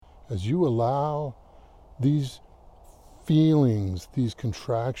as you allow these feelings, these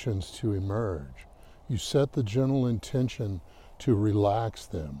contractions to emerge, you set the gentle intention to relax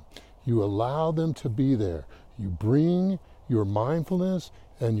them. You allow them to be there. You bring your mindfulness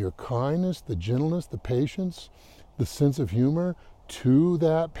and your kindness, the gentleness, the patience, the sense of humor to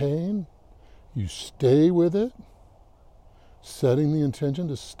that pain. You stay with it, setting the intention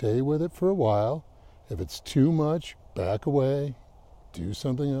to stay with it for a while. If it's too much, back away, do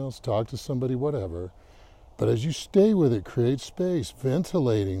something else, talk to somebody, whatever. But as you stay with it, create space,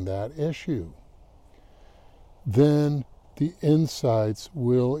 ventilating that issue, then the insights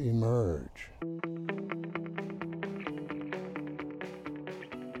will emerge.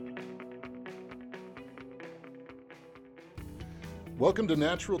 Welcome to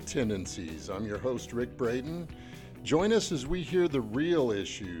Natural Tendencies. I'm your host, Rick Braden. Join us as we hear the real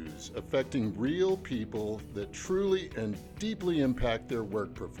issues affecting real people that truly and deeply impact their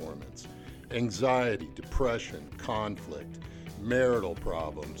work performance. Anxiety, depression, conflict, marital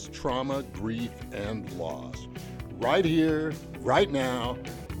problems, trauma, grief, and loss. Right here, right now,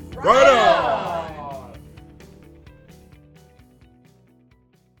 right on!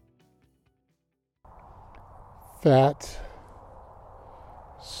 Fat,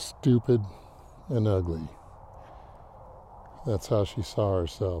 stupid, and ugly. That's how she saw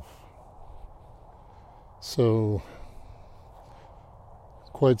herself. So,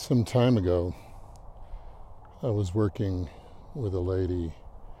 quite some time ago, I was working with a lady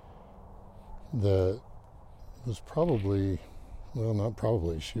that was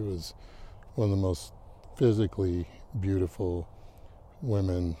she was one of the most physically beautiful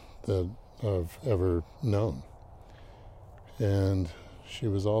women that I've ever known. And she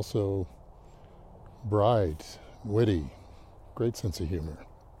was also bright, witty, great sense of humor.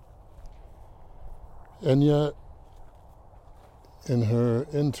 And yet, in her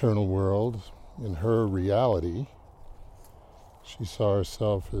internal world, in her reality, she saw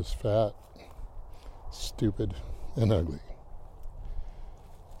herself as fat, stupid, and ugly.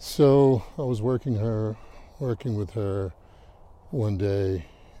 So I was working with her one day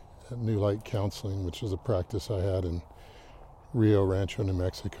at New Light Counseling, which is a practice I had in Rio Rancho, New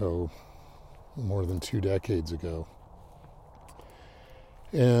Mexico, more than 2 decades ago.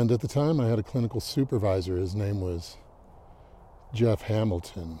 And at the time I had a clinical supervisor. His name was Jeff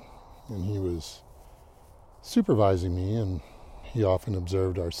Hamilton, and he was supervising me, and he often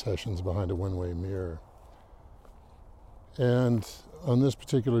observed our sessions behind a one-way mirror. And on this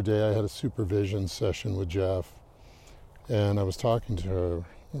particular day, I had a supervision session with Jeff, and I was talking to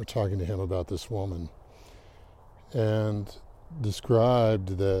him about this woman, and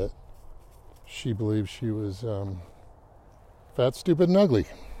described that she believed she was fat, stupid, and ugly,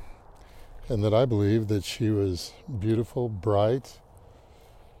 and that I believed that she was beautiful, bright,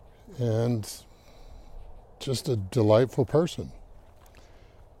 and just a delightful person.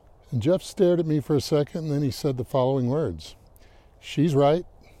 And Jeff stared at me for a second, and then he said the following words: "She's right,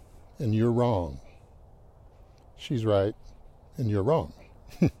 and you're wrong. She's right, and you're wrong."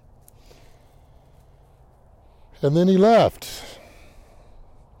 And then he left.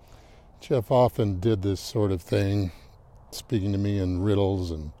 Jeff often did this sort of thing, speaking to me in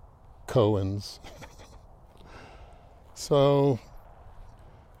riddles and koans. So,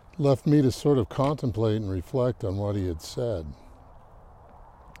 left me to sort of contemplate and reflect on what he had said.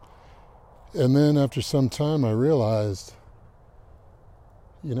 And then after some time I realized,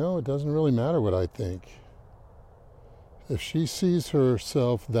 it doesn't really matter what I think. If she sees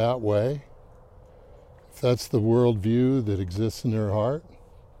herself that way, if that's the worldview that exists in her heart,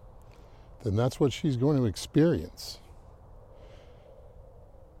 then that's what she's going to experience.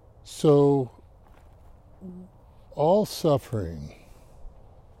 So, all suffering,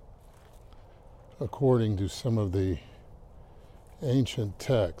 according to some of the ancient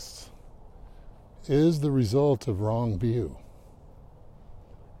texts, is the result of wrong view.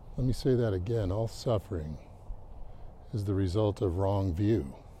 Let me say that again. All suffering is the result of wrong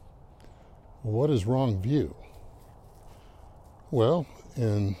view. Well, what is wrong view? Well,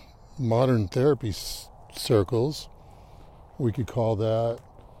 in modern therapy circles, we could call that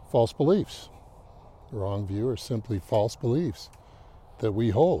false beliefs. Wrong view are simply false beliefs that we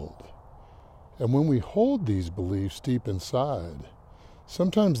hold. And when we hold these beliefs deep inside,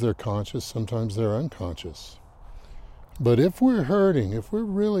 sometimes they're conscious, sometimes they're unconscious. But if we're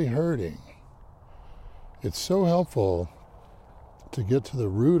really hurting, it's so helpful to get to the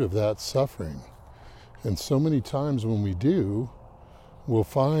root of that suffering. And so many times when we do, we'll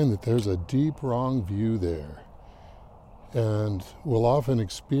find that there's a deep wrong view there. And we'll often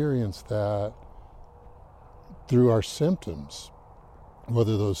experience that through our symptoms.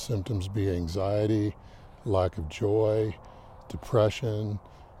 whether those symptoms be anxiety, lack of joy, depression,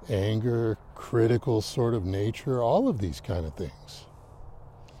 anger, critical sort of nature, all of these kind of things.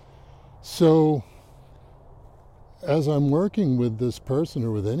 So, as I'm working with this person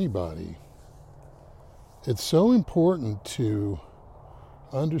or with anybody, it's so important to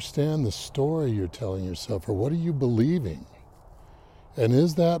understand the story you're telling yourself, or what are you believing? And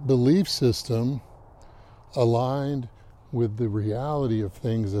is that belief system aligned with the reality of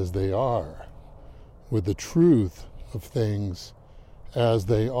things as they are, with the truth of things as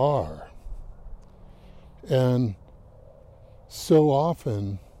they are? And so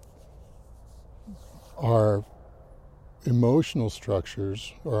often our emotional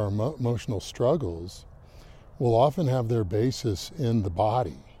structures or our emotional struggles will often have their basis in the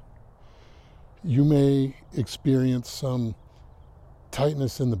body. You may experience some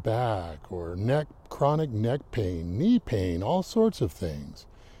tightness in the back, or chronic neck pain, knee pain, all sorts of things.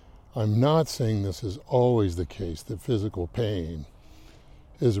 I'm not saying this is always the case, that physical pain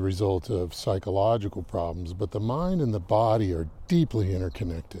is a result of psychological problems, but the mind and the body are deeply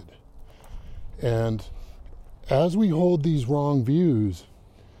interconnected. And as we hold these wrong views,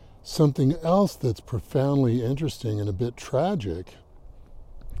 something else that's profoundly interesting and a bit tragic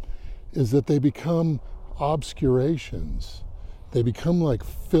is that they become obscurations. They become like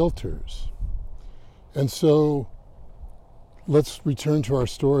filters. And so let's return to our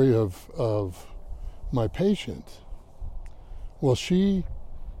story of my patient. Well, she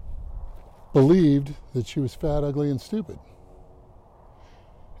believed that she was fat, ugly, and stupid.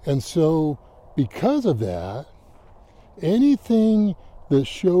 And so because of that, anything that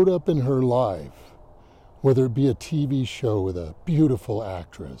showed up in her life, whether it be a TV show with a beautiful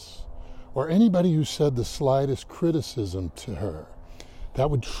actress, or anybody who said the slightest criticism to her, that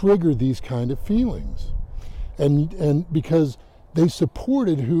would trigger these kind of feelings. And because they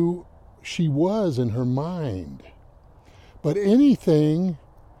supported who she was in her mind. But anything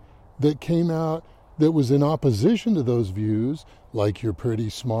that came out that was in opposition to those views, like you're pretty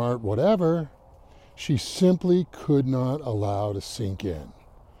smart, whatever, she simply could not allow to sink in.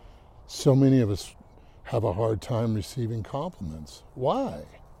 So many of us have a hard time receiving compliments. Why?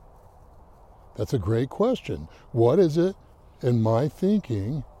 That's a great question. What is it in my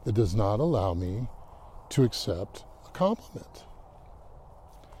thinking that does not allow me to accept a compliment?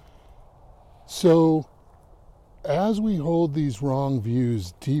 So, as we hold these wrong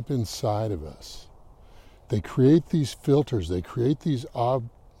views deep inside of us, they create these filters, they create these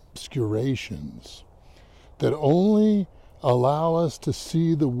obscurations that only allow us to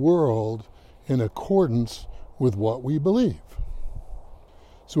see the world in accordance with what we believe.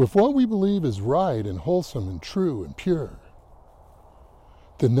 So if what we believe is right and wholesome and true and pure,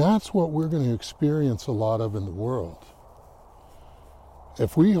 then that's what we're going to experience a lot of in the world.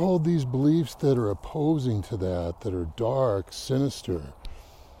 If we hold these beliefs that are opposing to that are dark, sinister,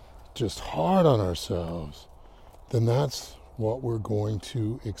 just hard on ourselves, then that's what we're going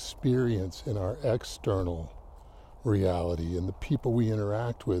to experience in our external reality, and the people we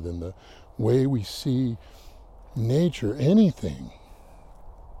interact with, and the way we see nature, anything.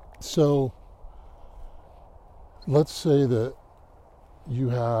 So let's say that you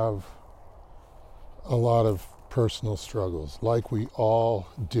have a lot of personal struggles, like we all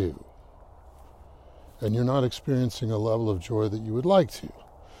do, and you're not experiencing a level of joy that you would like to,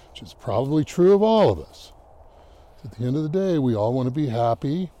 which is probably true of all of us. At the end of the day, we all want to be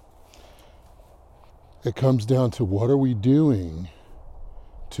happy. It comes down to, what are we doing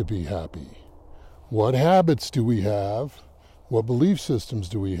to be happy? What habits do we have? What belief systems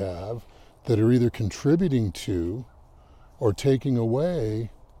do we have that are either contributing to or taking away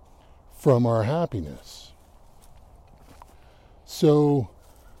from our happiness? So,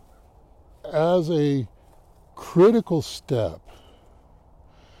 as a critical step,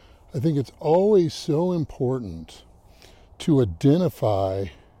 I think it's always so important to identify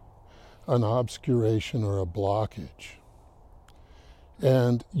an obscuration or a blockage.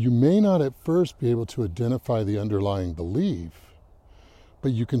 And you may not at first be able to identify the underlying belief,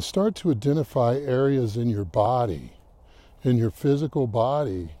 but you can start to identify areas in your body, in your physical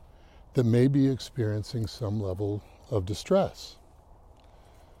body, that may be experiencing some level of distress.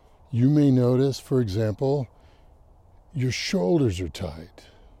 You may notice, for example, your shoulders are tight.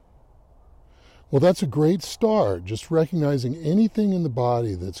 Well, that's a great start, just recognizing anything in the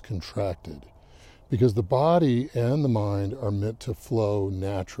body that's contracted, because the body and the mind are meant to flow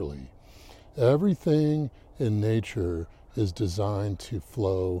naturally. Everything in nature is designed to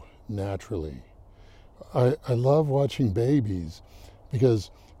flow naturally. I love watching babies,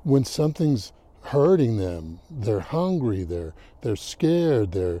 because when something's hurting them. They're hungry. They're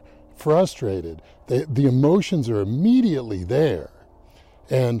scared. They're frustrated. The emotions are immediately there.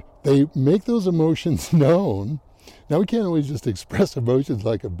 And they make those emotions known. Now, we can't always just express emotions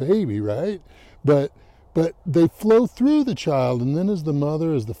like a baby, right? But they flow through the child, and then as the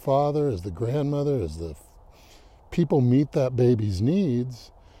mother, as the father, as the grandmother, as the people meet that baby's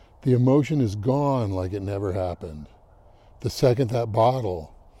needs, the emotion is gone like it never happened. The second that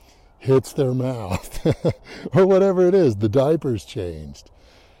bottle hits their mouth, or whatever it is, the diaper's changed,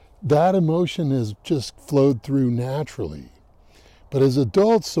 that emotion has just flowed through naturally. But as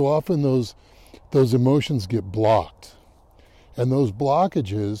adults, so often those emotions get blocked. And those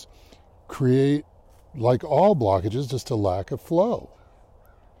blockages create, like all blockages, just a lack of flow.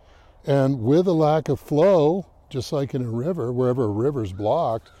 And with a lack of flow, just like in a river, wherever a river's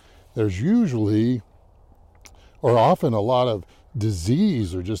blocked, there's usually, or often, a lot of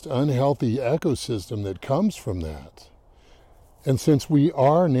disease or just unhealthy ecosystem that comes from that. And since we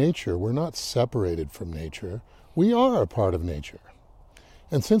are nature, we're not separated from nature. We are a part of nature.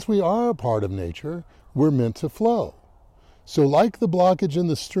 And since we are a part of nature, we're meant to flow. So like the blockage in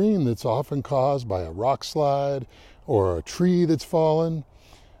the stream that's often caused by a rock slide or a tree that's fallen,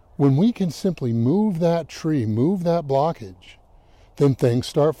 when we can simply move that tree, move that blockage, then things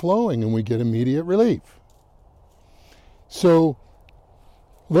start flowing and we get immediate relief. So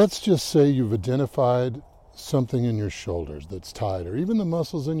let's just say you've identified something in your shoulders that's tight, or even the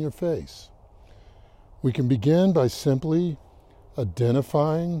muscles in your face. We can begin by simply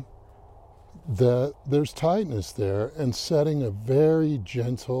identifying that there's tightness there and setting a very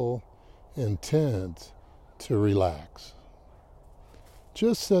gentle intent to relax.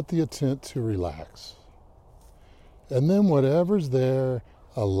 Just set the intent to relax. And then whatever's there,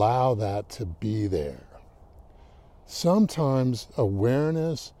 allow that to be there. Sometimes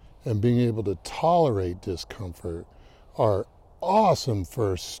awareness and being able to tolerate discomfort are awesome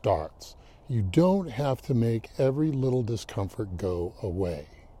first starts. You don't have to make every little discomfort go away.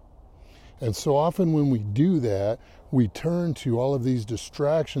 And so often when we do that, we turn to all of these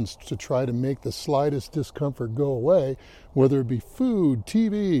distractions to try to make the slightest discomfort go away, whether it be food,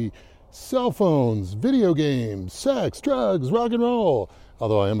 TV, cell phones, video games, sex, drugs, rock and roll.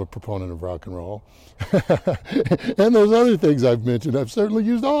 Although I am a proponent of rock and roll. And those other things I've mentioned, I've certainly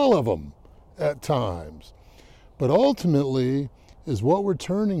used all of them at times. But ultimately, is what we're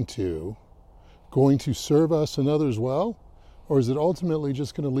turning to going to serve us and others well? Or is it ultimately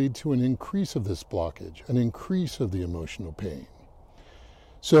just going to lead to an increase of this blockage, an increase of the emotional pain?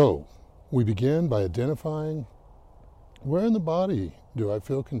 So we begin by identifying, where in the body do I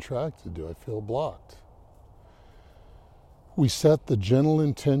feel contracted? Do I feel blocked? We set the gentle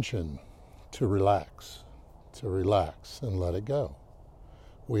intention to relax and let it go.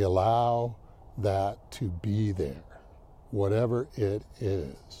 We allow that to be there, whatever it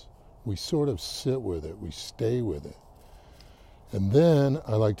is. We sort of sit with it, we stay with it. And then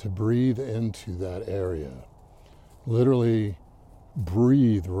I like to breathe into that area. Literally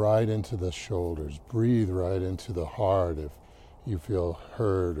breathe right into the shoulders, breathe right into the heart if you feel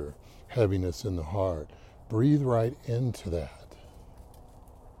hurt or heaviness in the heart. Breathe right into that.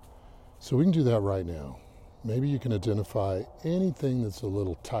 So we can do that right now. Maybe you can identify anything that's a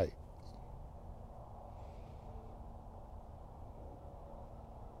little tight.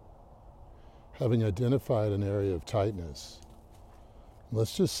 Having identified an area of tightness,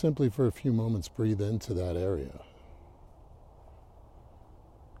 let's just simply for a few moments breathe into that area.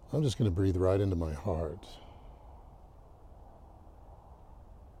 I'm just going to breathe right into my heart.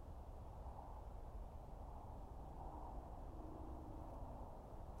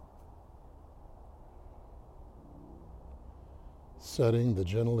 Setting the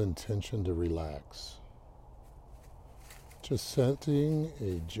gentle intention to relax. Just setting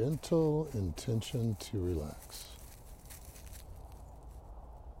a gentle intention to relax.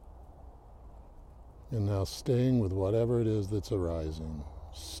 And now staying with whatever it is that's arising,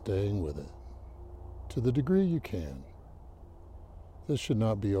 staying with it to the degree you can. This should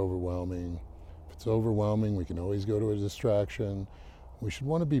not be overwhelming. If it's overwhelming, we can always go to a distraction. We should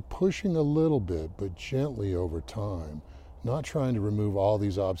want to be pushing a little bit, but gently over time, not trying to remove all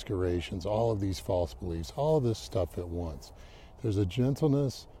these obscurations, all of these false beliefs, all of this stuff at once. There's a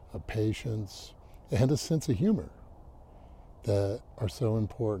gentleness, a patience, and a sense of humor that are so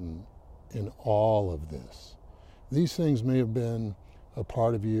important in all of this. These things may have been a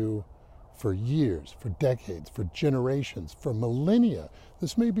part of you for years, for decades, for generations, for millennia.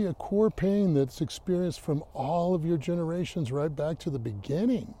 This may be a core pain that's experienced from all of your generations right back to the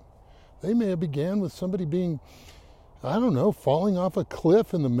beginning. They may have began with somebody being I don't know, falling off a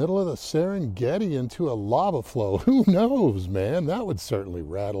cliff in the middle of the Serengeti into a lava flow. Who knows, man? That would certainly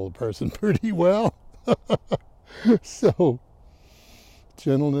rattle a person pretty well. So,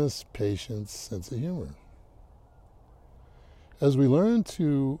 gentleness, patience, sense of humor. As we learn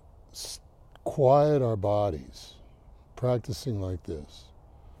to quiet our bodies, practicing like this,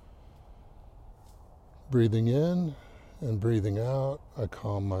 breathing in and breathing out, I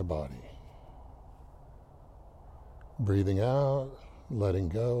calm my body. Breathing out, letting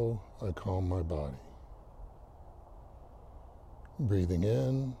go, I calm my body. Breathing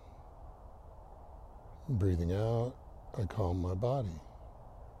in, breathing out, I calm my body.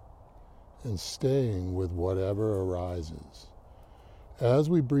 And staying with whatever arises. As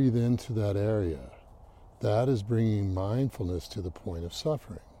we breathe into that area, that is bringing mindfulness to the point of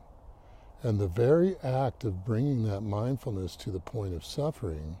suffering. And the very act of bringing that mindfulness to the point of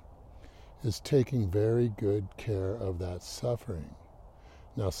suffering is taking very good care of that suffering.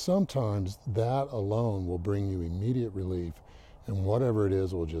 Now, sometimes that alone will bring you immediate relief, and whatever it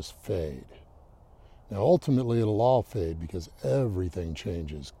is will just fade. Now, ultimately, it'll all fade because everything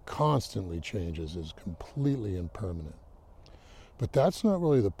changes, constantly changes, is completely impermanent. But that's not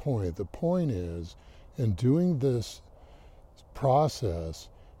really the point. The point is, in doing this process,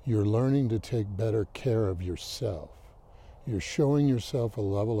 you're learning to take better care of yourself. You're showing yourself a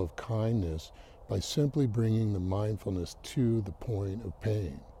level of kindness by simply bringing the mindfulness to the point of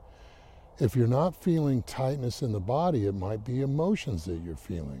pain. If you're not feeling tightness in the body, it might be emotions that you're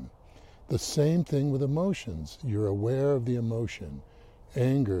feeling. The same thing with emotions. You're aware of the emotion,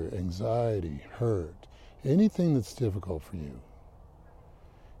 anger, anxiety, hurt, anything that's difficult for you.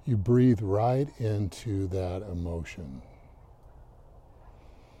 You breathe right into that emotion.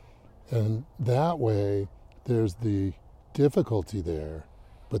 And that way, there's the difficulty there,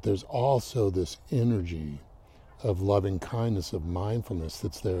 but there's also this energy of loving kindness, of mindfulness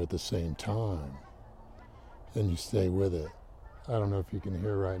that's there at the same time. And you stay with it. I don't know if you can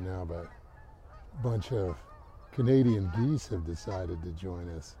hear right now, but a bunch of Canadian geese have decided to join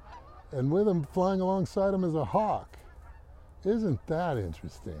us. And with them, flying alongside them is a hawk. Isn't that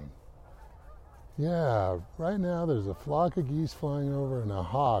interesting? Yeah, right now there's a flock of geese flying over and a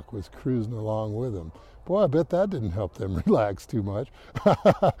hawk was cruising along with them. Boy, I bet that didn't help them relax too much.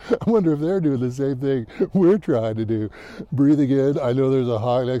 I wonder if they're doing the same thing we're trying to do. Breathing in, I know there's a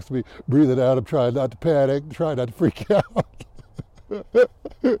hawk next to me. Breathing out, I'm trying not to panic, trying not to freak out.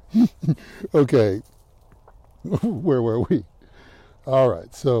 Okay, where were we? All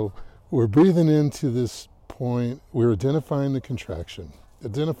right, so we're breathing into this point. We're identifying the contraction,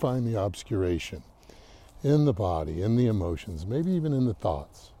 identifying the obscuration in the body, in the emotions, maybe even in the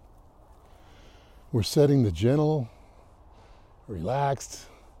thoughts. We're setting the gentle, relaxed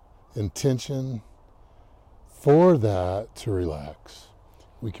intention for that to relax.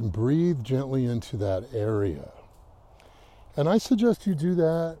 We can breathe gently into that area. And I suggest you do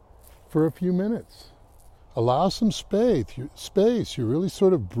that for a few minutes. Allow some space. You're really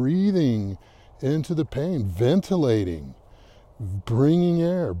sort of breathing into the pain, ventilating, bringing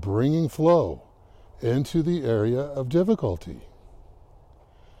air, bringing flow into the area of difficulty.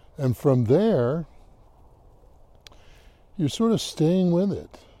 And from there, you're sort of staying with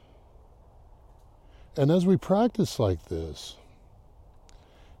it. And as we practice like this,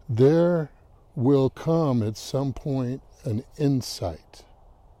 there will come at some point an insight,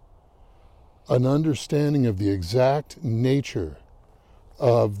 an understanding of the exact nature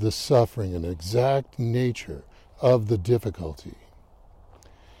of the suffering, an exact nature of the difficulty.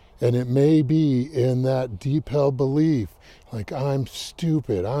 And it may be in that deep-held belief, like I'm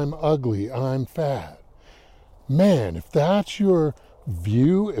stupid, I'm ugly, I'm fat. Man, if that's your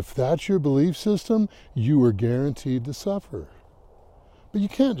view, if that's your belief system, you are guaranteed to suffer. But you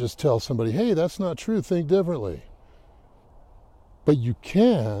can't just tell somebody, hey, that's not true, think differently. But you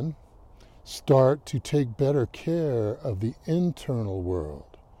can start to take better care of the internal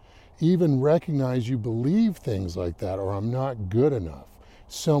world. Even recognize you believe things like that, or I'm not good enough.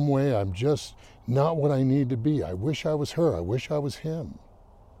 Some way I'm just not what I need to be. I wish I was her. I wish I was him.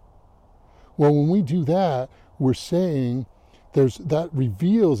 Well, when we do that, we're saying that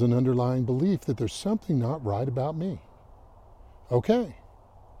reveals an underlying belief that there's something not right about me. Okay,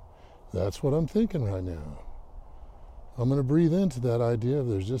 that's what I'm thinking right now. I'm going to breathe into that idea of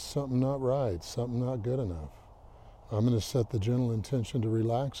there's just something not right, something not good enough. I'm going to set the gentle intention to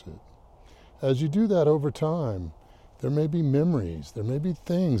relax it. As you do that over time, there may be memories, there may be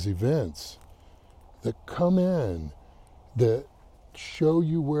things, events that come in that show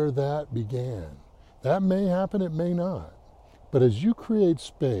you where that began. That may happen, it may not. But as you create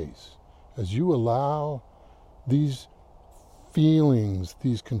space, as you allow these feelings,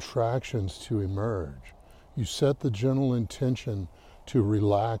 these contractions to emerge. You set the general intention to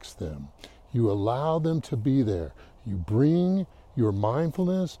relax them. You allow them to be there. You bring your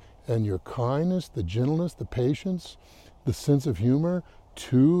mindfulness and your kindness, the gentleness, the patience, the sense of humor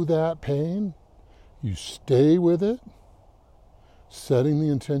to that pain. You stay with it, setting the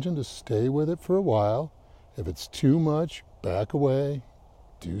intention to stay with it for a while. If it's too much, back away,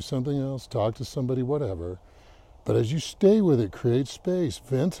 do something else, talk to somebody, whatever. But as you stay with it, create space,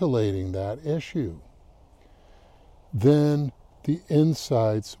 ventilating that issue. Then the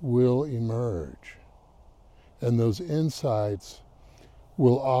insights will emerge. And those insights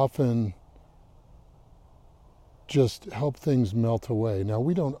will often just help things melt away. Now,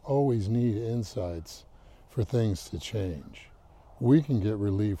 we don't always need insights for things to change. We can get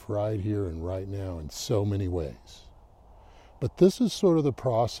relief right here and right now in so many ways. But this is sort of the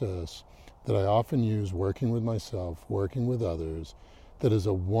process that I often use working with myself, working with others, that is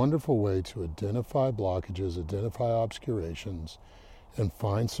a wonderful way to identify blockages, identify obscurations, and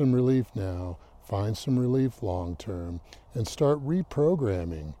find some relief now, find some relief long term, and start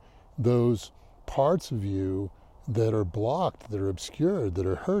reprogramming those parts of you that are blocked, that are obscured, that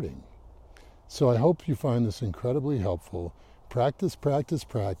are hurting. So I hope you find this incredibly helpful. Practice, practice,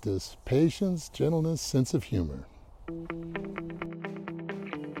 practice. Patience, gentleness, sense of humor.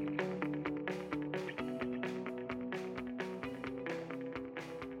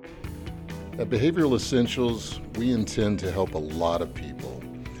 At Behavioral Essentials, we intend to help a lot of people.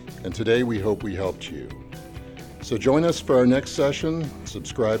 And today we hope we helped you. So join us for our next session.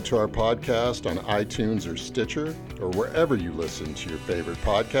 Subscribe to our podcast on iTunes or Stitcher or wherever you listen to your favorite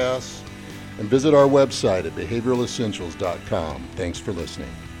podcasts. And visit our website at behavioralessentials.com. Thanks for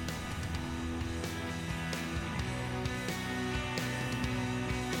listening.